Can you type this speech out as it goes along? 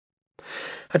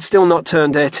I'd still not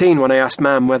turned 18 when I asked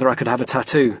Mam whether I could have a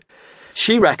tattoo.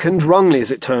 She reckoned, wrongly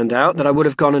as it turned out, that I would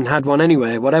have gone and had one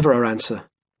anyway, whatever her answer.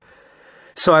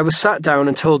 So I was sat down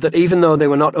and told that even though they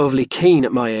were not overly keen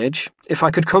at my age, if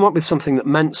I could come up with something that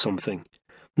meant something,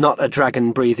 not a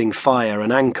dragon breathing fire,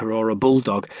 an anchor, or a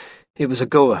bulldog, it was a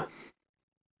goer.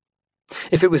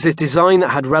 If it was a design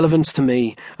that had relevance to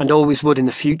me, and always would in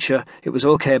the future, it was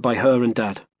okay by her and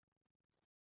Dad.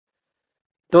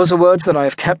 Those are words that I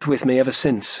have kept with me ever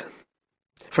since.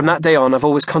 From that day on, I've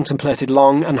always contemplated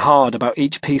long and hard about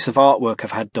each piece of artwork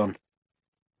I've had done.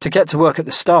 To get to work at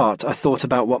the start, I thought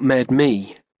about what made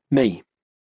me, me.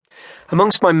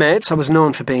 Amongst my mates, I was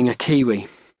known for being a Kiwi,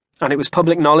 and it was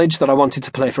public knowledge that I wanted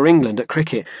to play for England at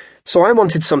cricket, so I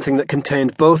wanted something that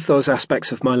contained both those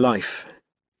aspects of my life.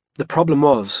 The problem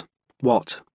was,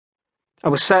 what? I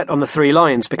was set on the Three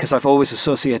Lions because I've always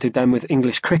associated them with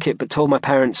English cricket, but told my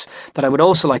parents that I would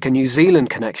also like a New Zealand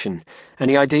connection.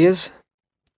 Any ideas?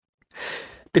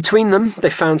 Between them, they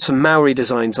found some Maori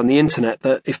designs on the internet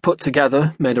that, if put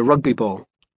together, made a rugby ball.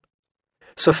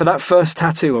 So for that first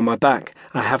tattoo on my back,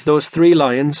 I have those three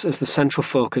lions as the central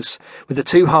focus, with the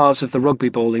two halves of the rugby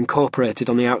ball incorporated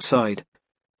on the outside.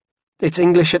 It's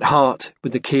English at heart,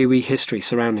 with the Kiwi history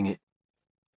surrounding it.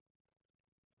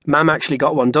 Mam actually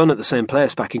got one done at the same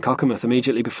place back in Cockermouth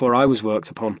immediately before I was worked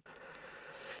upon.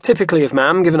 Typically of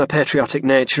Mam, given her patriotic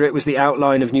nature, it was the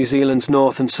outline of New Zealand's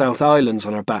North and South Islands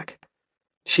on her back.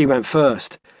 She went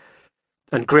first,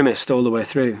 and grimaced all the way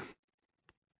through.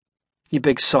 You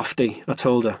big softy, I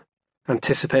told her,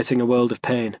 anticipating a world of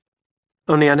pain.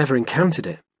 Only I never encountered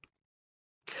it.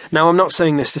 Now, I'm not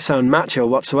saying this to sound macho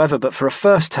whatsoever, but for a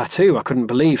first tattoo, I couldn't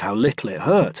believe how little it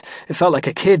hurt. It felt like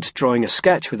a kid drawing a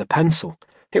sketch with a pencil.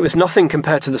 It was nothing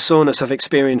compared to the soreness I've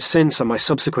experienced since on my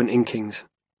subsequent inkings.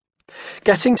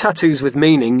 Getting tattoos with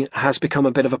meaning has become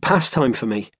a bit of a pastime for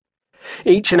me,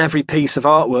 each and every piece of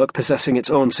artwork possessing its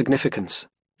own significance.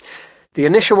 The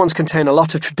initial ones contain a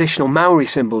lot of traditional Maori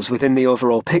symbols within the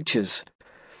overall pictures.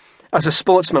 As a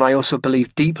sportsman, I also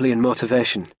believe deeply in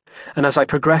motivation, and as I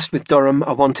progressed with Durham,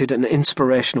 I wanted an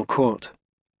inspirational quote.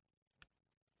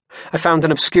 I found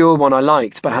an obscure one I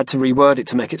liked, but had to reword it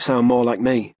to make it sound more like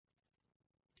me.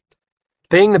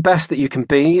 Being the best that you can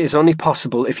be is only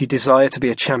possible if you desire to be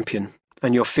a champion,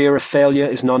 and your fear of failure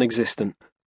is non-existent.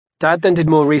 Dad then did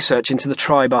more research into the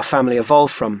tribe our family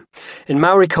evolved from. In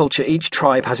Maori culture, each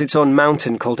tribe has its own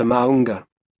mountain called a maunga.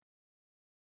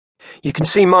 You can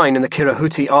see mine in the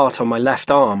Kirahuti art on my left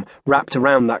arm, wrapped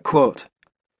around that quote.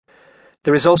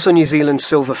 There is also New Zealand's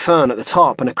silver fern at the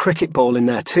top and a cricket ball in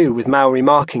there too, with Maori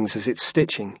markings as its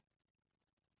stitching.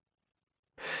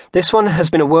 This one has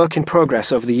been a work in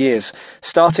progress over the years,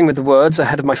 starting with the words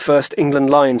ahead of my first England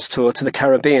Lions tour to the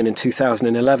Caribbean in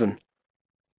 2011.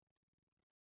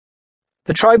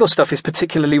 The tribal stuff is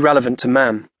particularly relevant to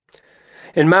Mam.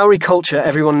 In Maori culture,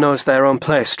 everyone knows their own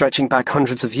place, stretching back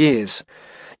hundreds of years.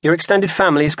 Your extended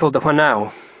family is called the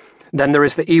Whanau. Then there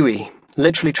is the Iwi,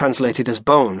 literally translated as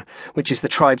bone, which is the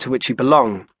tribe to which you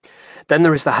belong. Then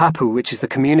there is the Hapu, which is the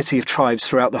community of tribes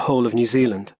throughout the whole of New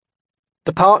Zealand.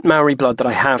 The part Maori blood that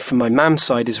I have from my Mam's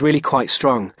side is really quite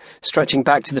strong, stretching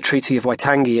back to the Treaty of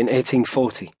Waitangi in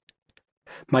 1840.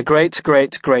 My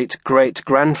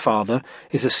great-great-great-great-grandfather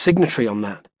is a signatory on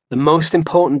that, the most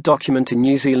important document in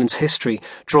New Zealand's history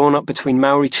drawn up between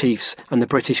Maori chiefs and the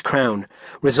British Crown,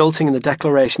 resulting in the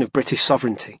declaration of British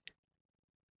sovereignty.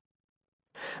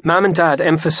 Mam and Dad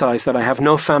emphasise that I have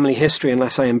no family history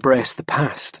unless I embrace the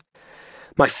past.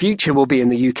 My future will be in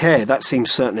the UK, that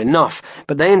seems certain enough,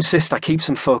 but they insist I keep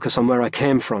some focus on where I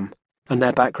came from and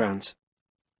their backgrounds.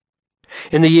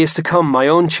 In the years to come, my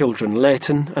own children,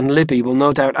 Leighton and Libby, will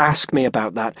no doubt ask me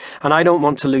about that, and I don't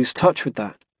want to lose touch with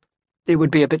that. It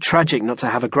would be a bit tragic not to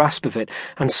have a grasp of it,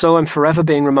 and so I'm forever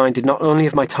being reminded not only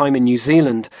of my time in New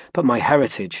Zealand, but my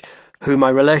heritage, who my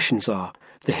relations are,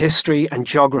 the history and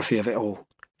geography of it all,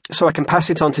 so I can pass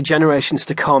it on to generations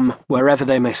to come, wherever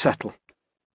they may settle.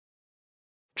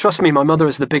 Trust me, my mother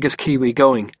is the biggest Kiwi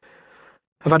going.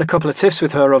 I've had a couple of tiffs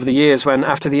with her over the years when,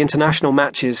 after the international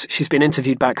matches, she's been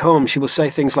interviewed back home. She will say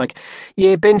things like,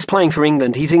 "Yeah, Ben's playing for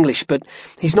England, he's English, but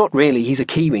he's not really, he's a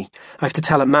Kiwi." I have to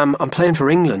tell her, "Mam, I'm playing for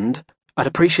England. I'd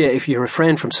appreciate if you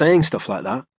refrained from saying stuff like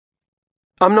that."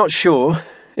 I'm not sure,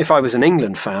 if I was an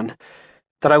England fan,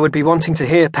 that I would be wanting to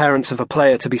hear parents of a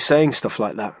player to be saying stuff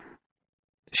like that.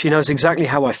 She knows exactly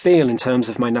how I feel in terms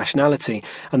of my nationality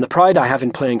and the pride I have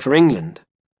in playing for England.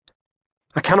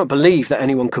 I cannot believe that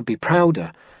anyone could be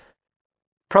prouder.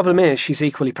 Problem is, she's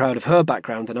equally proud of her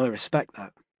background, and I respect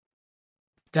that.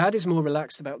 Dad is more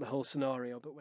relaxed about the whole scenario, but